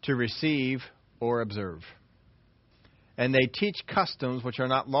 to receive or observe. And they teach customs which are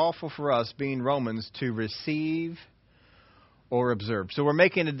not lawful for us, being Romans, to receive or observe. So we're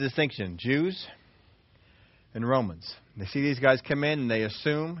making a distinction, Jews and Romans. They see these guys come in and they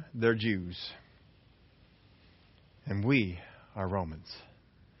assume they're Jews. And we are Romans.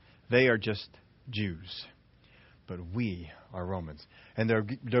 They are just Jews. But we are Romans. And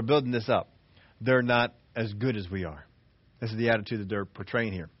they're building this up. They're not as good as we are. This is the attitude that they're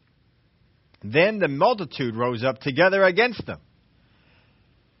portraying here. Then the multitude rose up together against them.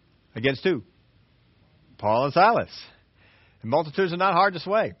 Against who? Paul and Silas. The multitudes are not hard to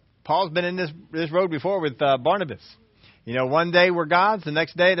sway. Paul's been in this road before with Barnabas. You know, one day we're gods, the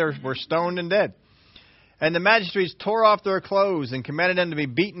next day we're stoned and dead. And the magistrates tore off their clothes and commanded them to be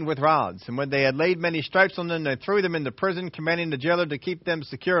beaten with rods. And when they had laid many stripes on them, they threw them into prison, commanding the jailer to keep them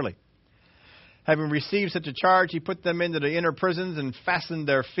securely. Having received such a charge, he put them into the inner prisons and fastened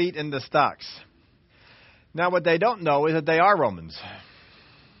their feet into stocks. Now what they don't know is that they are Romans.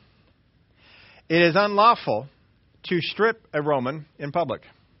 It is unlawful to strip a Roman in public.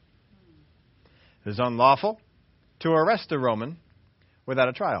 It is unlawful to arrest a Roman without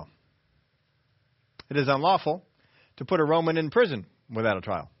a trial. It is unlawful to put a Roman in prison without a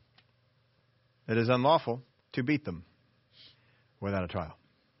trial. It is unlawful to beat them without a trial.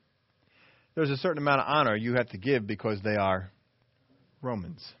 There's a certain amount of honor you have to give because they are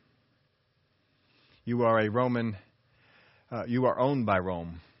Romans. You are a Roman. You are owned by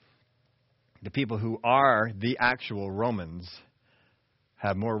Rome. The people who are the actual Romans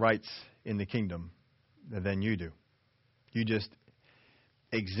have more rights in the kingdom than you do. You just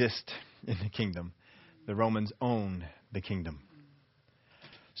exist in the kingdom. The Romans own the kingdom.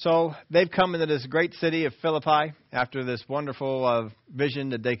 So they've come into this great city of Philippi after this wonderful vision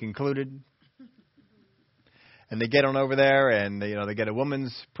that they concluded. And they get on over there and they get a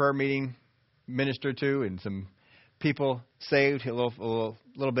women's prayer meeting ministered to and some people saved, a little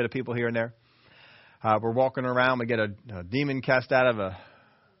bit of people here and there. We're walking around. We get a demon cast out of a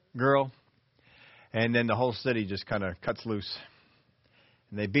girl. And then the whole city just kind of cuts loose.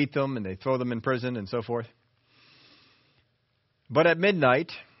 And they beat them and they throw them in prison and so forth. But at midnight,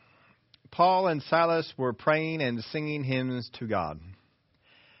 Paul and Silas were praying and singing hymns to God.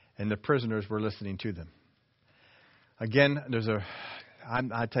 And the prisoners were listening to them. Again,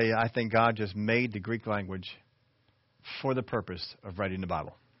 I tell you, I think God just made the Greek language for the purpose of writing the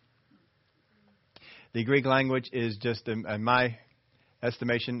Bible. The Greek language is just, in my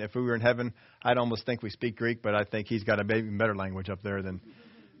estimation, if we were in heaven, I'd almost think we speak Greek, but I think he's got a even better language up there than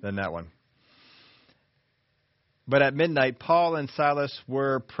that one. But at midnight, Paul and Silas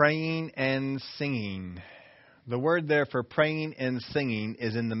were praying and singing. The word there for praying and singing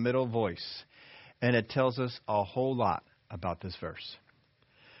is in the middle voice, and it tells us a whole lot about this verse.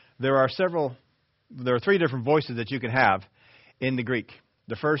 There are three different voices that you can have in the Greek.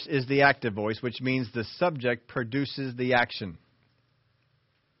 The first is the active voice, which means the subject produces the action.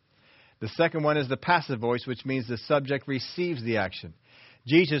 The second one is the passive voice, which means the subject receives the action.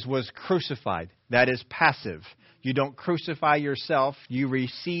 Jesus was crucified. That is passive. You don't crucify yourself. You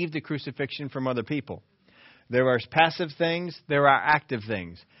receive the crucifixion from other people. There are passive things. There are active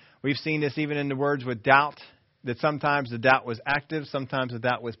things. We've seen this even in the words with doubt, that sometimes the doubt was active, sometimes the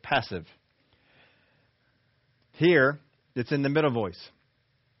doubt was passive. Here, it's in the middle voice.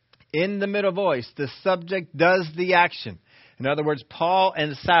 In the middle voice, the subject does the action. In other words, Paul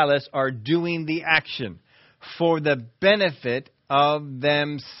and Silas are doing the action for the benefit of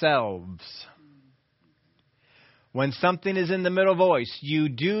themselves. When something is in the middle voice, you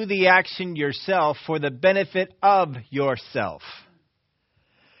do the action yourself for the benefit of yourself.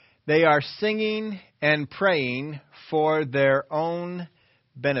 They are singing and praying for their own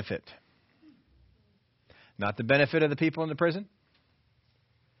benefit. Not the benefit of the people in the prison.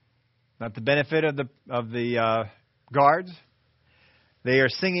 Not the benefit of the guards. They are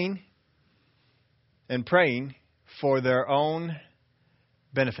singing and praying for their own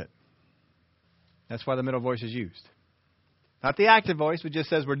benefit. That's why the middle voice is used. Not the active voice, which just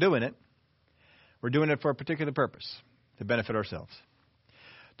says we're doing it. We're doing it for a particular purpose, to benefit ourselves.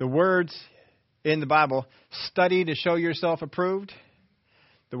 The words in the Bible, study to show yourself approved.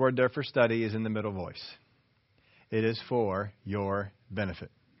 The word there for study is in the middle voice. It is for your benefit.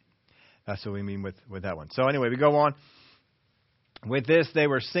 That's what we mean with that one. So anyway, we go on. With this, they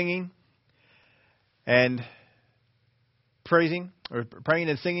were singing and praising, or praying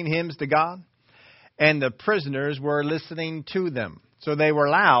and singing hymns to God. And the prisoners were listening to them. So they were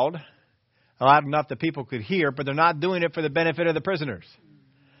loud enough that people could hear, but they're not doing it for the benefit of the prisoners.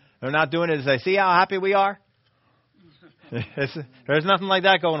 They're not doing it to say, see how happy we are? There's nothing like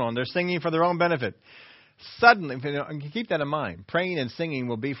that going on. They're singing for their own benefit. Suddenly, keep that in mind. Praying and singing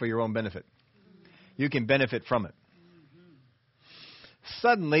will be for your own benefit. You can benefit from it.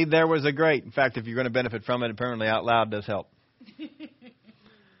 Suddenly, there was a great... In fact, if you're going to benefit from it, apparently out loud does help.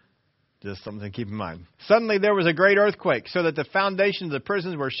 Just something to keep in mind. Suddenly, there was a great earthquake, so that the foundations of the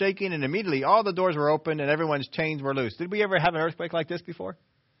prisons were shaking, and immediately all the doors were opened, and everyone's chains were loose. Did we ever have an earthquake like this before?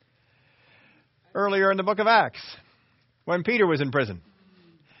 Earlier in the book of Acts, when Peter was in prison.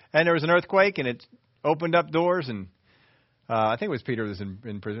 And there was an earthquake, and it opened up doors, and I think it was Peter who was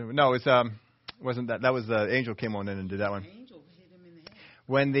in prison. No, it wasn't that. That was the angel came on in and did that one. Angel hit him in the head.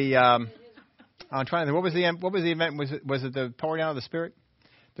 When the I'm trying to think, what was the event? Was it the pouring out of the Spirit?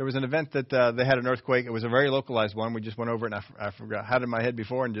 There was an event that they had an earthquake. It was a very localized one. We just went over it, and I forgot. Had it in my head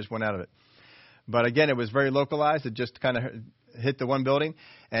before and just went out of it. But again, it was very localized. It just kind of hit the one building.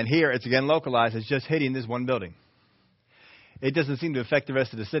 And here, it's again localized. It's just hitting this one building. It doesn't seem to affect the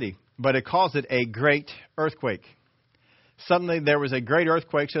rest of the city. But it calls it a great earthquake. Suddenly, there was a great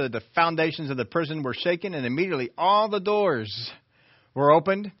earthquake so that the foundations of the prison were shaken, and immediately all the doors were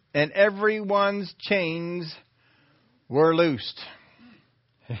opened, and everyone's chains were loosed.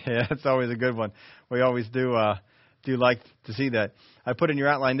 Yeah, that's always a good one. We always do like to see that. I put in your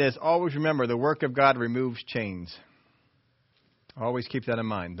outline this. Always remember, the work of God removes chains. Always keep that in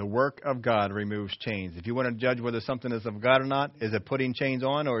mind. The work of God removes chains. If you want to judge whether something is of God or not, is it putting chains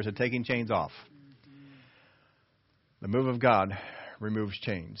on or is it taking chains off? The move of God removes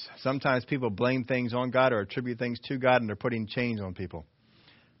chains. Sometimes people blame things on God or attribute things to God, and they're putting chains on people.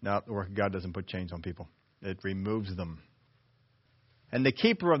 No, the work of God doesn't put chains on people. It removes them. And the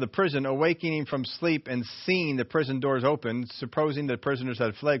keeper of the prison, awakening from sleep and seeing the prison doors open, supposing the prisoners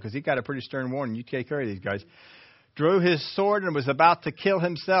had fled, because he got a pretty stern warning, you take care of these guys, drew his sword and was about to kill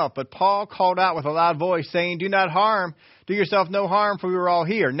himself. But Paul called out with a loud voice, saying, do yourself no harm, for we were all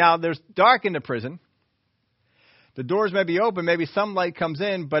here. Now, there's dark in the prison. The doors may be open, maybe some light comes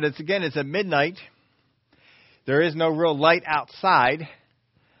in, but it's at midnight. There is no real light outside.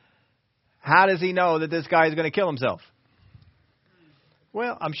 How does he know that this guy is going to kill himself?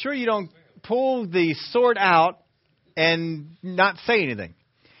 Well, I'm sure you don't pull the sword out and not say anything.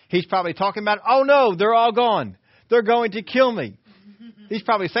 He's probably talking about, oh no, they're all gone. They're going to kill me. He's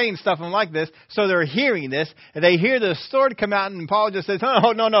probably saying stuff like this, so they're hearing this, and they hear the sword come out, and Paul just says,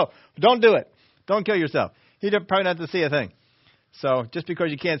 oh, no, don't do it. Don't kill yourself. He probably not to see a thing. So just because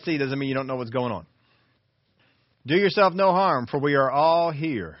you can't see doesn't mean you don't know what's going on. Do yourself no harm, for we are all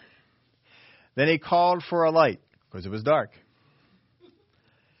here. Then he called for a light, because it was dark.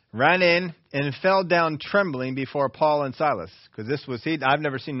 Ran in and fell down trembling before Paul and Silas. Because I've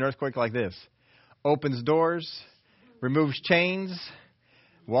never seen an earthquake like this. Opens doors, removes chains,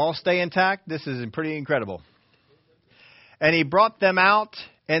 walls stay intact. This is pretty incredible. And he brought them out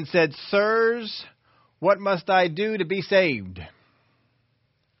and said, sirs, what must I do to be saved?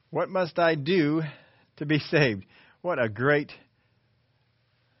 What must I do to be saved? What a great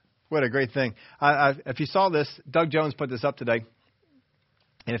thing. If you saw this, Doug Jones put this up today.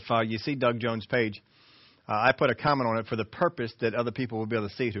 If you see Doug Jones' page, I put a comment on it for the purpose that other people will be able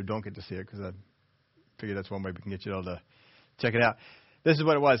to see it who don't get to see it, because I figure that's one way we can get you all to check it out. This is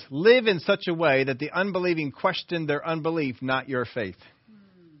what it was. Live in such a way that the unbelieving question their unbelief, not your faith.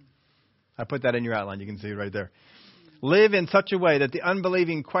 I put that in your outline. You can see it right there. Live in such a way that the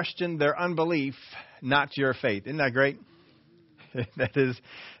unbelieving question their unbelief, not your faith. Isn't that great? That is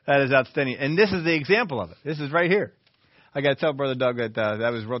outstanding. And this is the example of it. This is right here. I got to tell Brother Doug that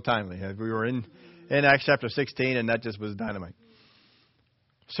that was real timely. We were in Acts chapter 16, and that just was dynamite.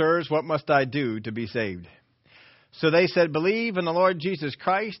 Sirs, what must I do to be saved? So they said, believe in the Lord Jesus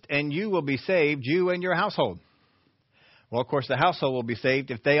Christ, and you will be saved, you and your household. Well, of course, the household will be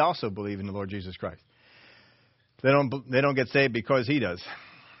saved if they also believe in the Lord Jesus Christ. They don't get saved because he does.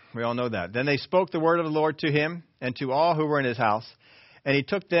 We all know that. Then they spoke the word of the Lord to him and to all who were in his house. And he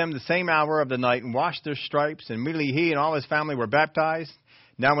took them the same hour of the night and washed their stripes. And immediately he and all his family were baptized.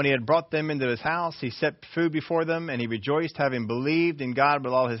 Now when he had brought them into his house, he set food before them. And he rejoiced, having believed in God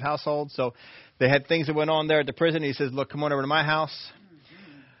with all his household. So they had things that went on there at the prison. He says, look, come on over to my house.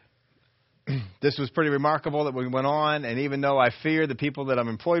 This was pretty remarkable that we went on. And even though I fear the people that I'm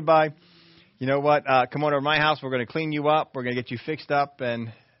employed by, you know what? Come on over to my house. We're going to clean you up. We're going to get you fixed up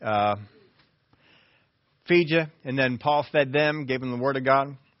and feed you. And then Paul fed them, gave them the word of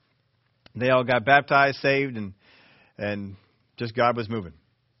God. They all got baptized, saved, and just God was moving.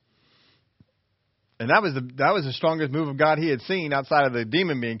 And that was the strongest move of God he had seen outside of the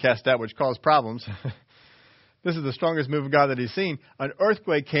demon being cast out, which caused problems. This is the strongest move of God that he's seen. An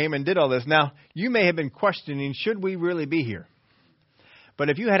earthquake came and did all this. Now, you may have been questioning, should we really be here? But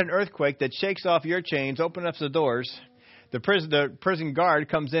if you had an earthquake that shakes off your chains, opens up the doors, the prison guard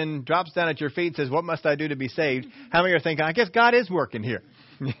comes in, drops down at your feet, says, what must I do to be saved? How many are thinking, I guess God is working here.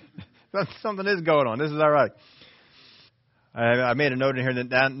 Something is going on. This is all right. I made a note in here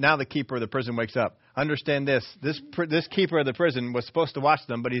that now the keeper of the prison wakes up. Understand this. This keeper of the prison was supposed to watch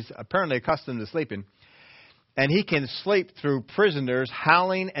them, but he's apparently accustomed to sleeping. And he can sleep through prisoners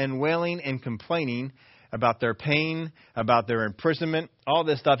howling and wailing and complaining about their pain, about their imprisonment, all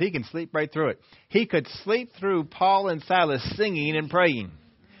this stuff. He can sleep right through it. He could sleep through Paul and Silas singing and praying.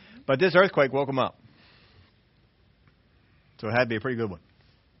 But this earthquake woke him up. So it had to be a pretty good one.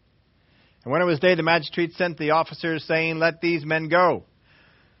 And when it was day, the magistrate sent the officers, saying, let these men go.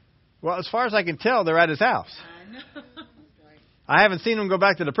 Well, as far as I can tell, they're at his house. I haven't seen them go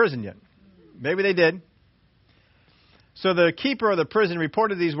back to the prison yet. Maybe they did. So the keeper of the prison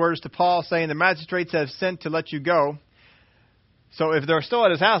reported these words to Paul, saying, the magistrates have sent to let you go. So if they're still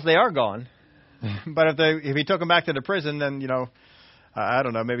at his house, they are gone. But if he took them back to the prison, then, I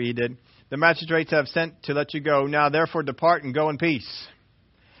don't know, maybe he did. The magistrates have sent to let you go. Now, therefore, depart and go in peace.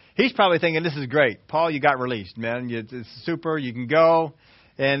 He's probably thinking, this is great. Paul, you got released, man. It's super. You can go.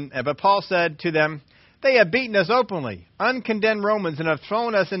 But Paul said to them, they have beaten us openly, uncondemned Romans, and have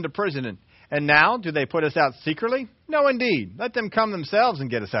thrown us into prison. And now, do they put us out secretly? No, indeed. Let them come themselves and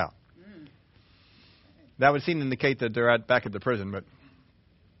get us out. That would seem to indicate that they're back at the prison, but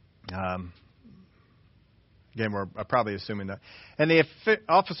again, we're probably assuming that. And the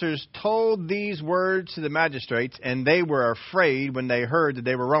officers told these words to the magistrates, and they were afraid when they heard that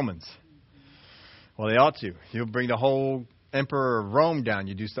they were Romans. Well, they ought to. You'll bring the whole emperor of Rome down.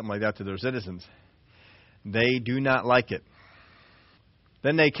 You do something like that to their citizens. They do not like it.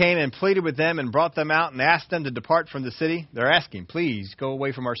 Then they came and pleaded with them and brought them out and asked them to depart from the city. They're asking, please go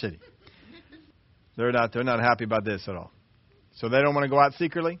away from our city. They're not happy about this at all. So they don't want to go out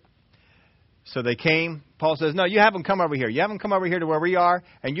secretly. So they came. Paul says, no, you have them come over here. You have them come over here to where we are,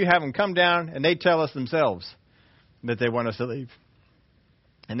 and you have them come down, and they tell us themselves that they want us to leave.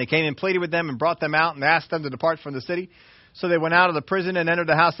 And they came and pleaded with them and brought them out and asked them to depart from the city. So they went out of the prison and entered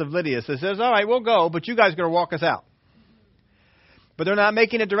the house of Lydia. So he says, all right, we'll go, but you guys are going to walk us out. But they're not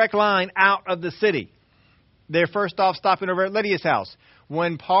making a direct line out of the city. They're first off stopping over at Lydia's house.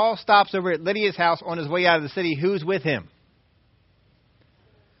 When Paul stops over at Lydia's house on his way out of the city, who's with him?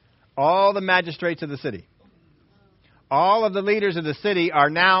 All the magistrates of the city. All of the leaders of the city are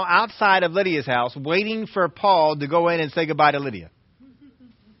now outside of Lydia's house waiting for Paul to go in and say goodbye to Lydia.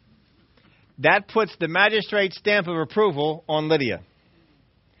 That puts the magistrate's stamp of approval on Lydia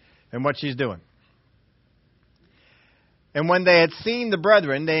and what she's doing. And when they had seen the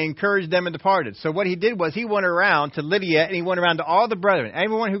brethren, they encouraged them and departed. So what he did was he went around to Lydia and he went around to all the brethren.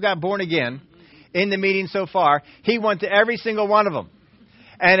 Everyone who got born again in the meeting so far, he went to every single one of them.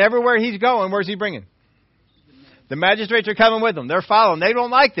 And everywhere he's going, where's he bringing? The magistrates are coming with him. They're following. They don't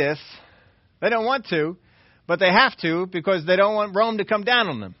like this. They don't want to, but they have to because they don't want Rome to come down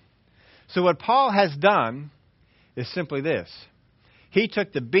on them. So what Paul has done is simply this. He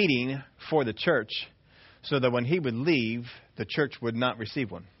took the beating for the church so that when he would leave, the church would not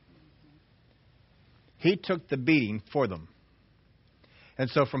receive one. He took the beating for them. And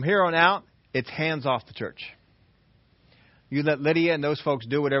so from here on out, it's hands off the church. You let Lydia and those folks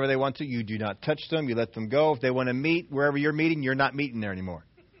do whatever they want to. You do not touch them. You let them go. If they want to meet wherever you're meeting, you're not meeting there anymore.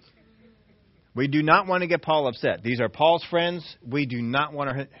 We do not want to get Paul upset. These are Paul's friends. We do not want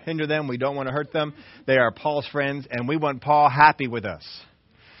to hinder them. We don't want to hurt them. They are Paul's friends, and we want Paul happy with us.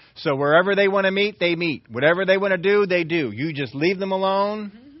 So wherever they want to meet, they meet. Whatever they want to do, they do. You just leave them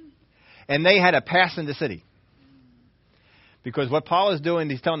alone. And they had a pass in the city. Because what Paul is doing,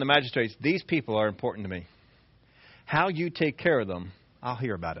 he's telling the magistrates, these people are important to me. How you take care of them, I'll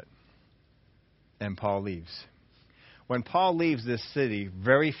hear about it. And Paul leaves. When Paul leaves this city,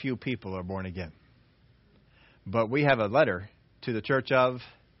 very few people are born again. But we have a letter to the church of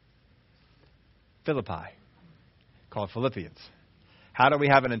Philippi called Philippians. How do we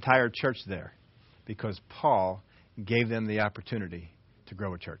have an entire church there? Because Paul gave them the opportunity to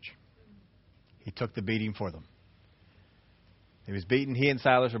grow a church. He took the beating for them. He was beaten. He and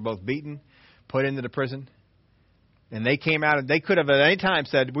Silas were both beaten, put into the prison. And they came out, and they could have at any time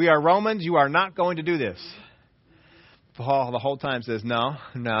said, we are Romans, you are not going to do this. Paul the whole time says, no,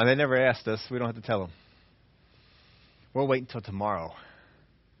 they never asked us. We don't have to tell them. We'll wait until tomorrow.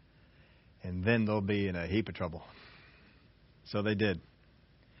 And then they'll be in a heap of trouble. So they did.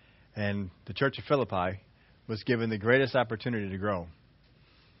 And the church of Philippi was given the greatest opportunity to grow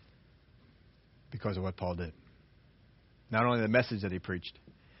because of what Paul did. Not only the message that he preached,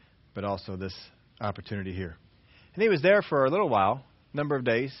 but also this opportunity here. And he was there for a little while, a number of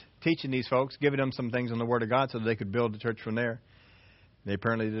days, teaching these folks, giving them some things on the Word of God so that they could build the church from there. They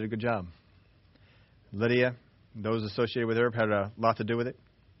apparently did a good job. Lydia, those associated with her, had a lot to do with it.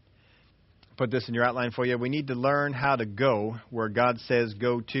 Put this in your outline for you. We need to learn how to go where God says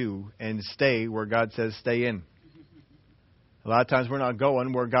go to and stay where God says stay in. A lot of times we're not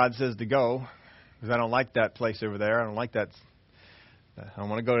going where God says to go because I don't like that place over there. I don't like that. I don't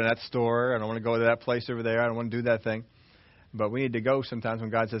want to go to that store. I don't want to go to that place over there. I don't want to do that thing. But we need to go sometimes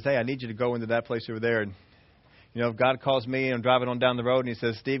when God says, hey, I need you to go into that place over there. And, you know, if God calls me and I'm driving on down the road and he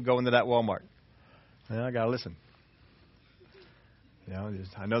says, Steve, go into that Walmart. Well, I got to listen. You know,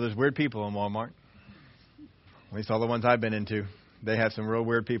 I know there's weird people in Walmart. At least all the ones I've been into. They have some real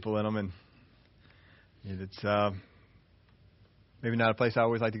weird people in them. And it's maybe not a place I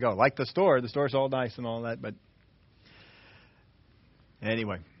always like to go. Like the store. The store's all nice and all that. But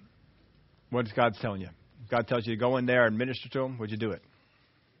anyway, what is God telling you? If God tells you to go in there and minister to them, would you do it?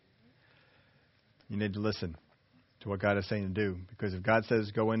 You need to listen to what God is saying to do. Because if God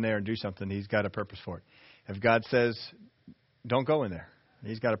says go in there and do something, He's got a purpose for it. If God says don't go in there,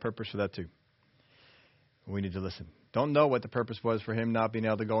 He's got a purpose for that too. We need to listen. Don't know what the purpose was for Him not being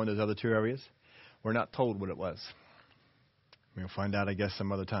able to go in those other two areas. We're not told what it was. We'll find out, I guess,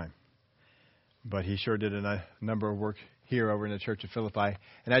 some other time. But He sure did a number of work here over in the church of Philippi.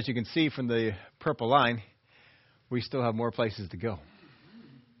 And as you can see from the purple line, we still have more places to go.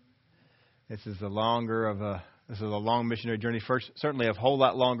 This is a long missionary journey. Certainly a whole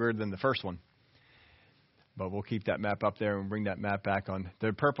lot longer than the first one. But we'll keep that map up there and bring that map back on.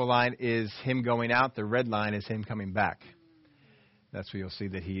 The purple line is Him going out. The red line is Him coming back. That's where you'll see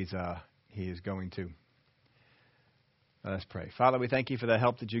that He is going to. Let's pray. Father, we thank You for the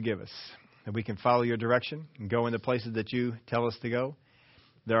help that You give us, that we can follow Your direction and go into places that You tell us to go.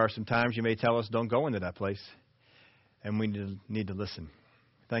 There are some times You may tell us don't go into that place, and we need to listen.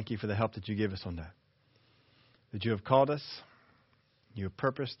 Thank You for the help that You give us on that. That You have called us, You have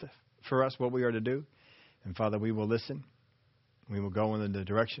purposed for us what we are to do, and Father, we will listen. We will go in the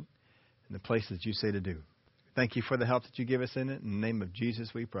direction and the place that You say to do. Thank You for the help that You give us in it. In the name of Jesus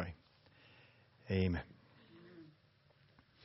we pray. Amen.